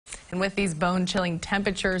And with these bone-chilling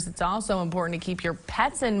temperatures, it's also important to keep your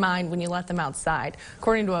pets in mind when you let them outside.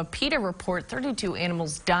 According to a PETA report, 32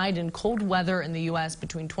 animals died in cold weather in the U.S.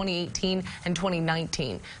 between 2018 and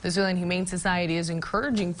 2019. The Sioux Humane Society is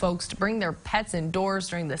encouraging folks to bring their pets indoors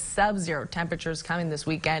during the sub-zero temperatures coming this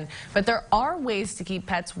weekend. But there are ways to keep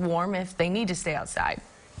pets warm if they need to stay outside.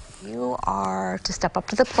 You are to step up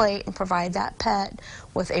to the plate and provide that pet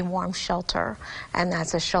with a warm shelter, and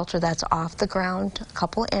that's a shelter that's off the ground a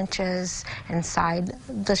couple inches. Inside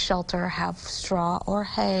the shelter have straw or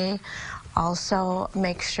hay. Also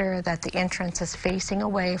make sure that the entrance is facing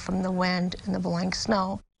away from the wind and the blowing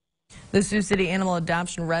snow. The Sioux City Animal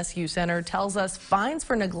Adoption Rescue Center tells us fines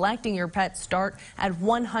for neglecting your pet start at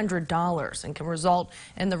 $100 and can result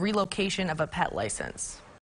in the relocation of a pet license.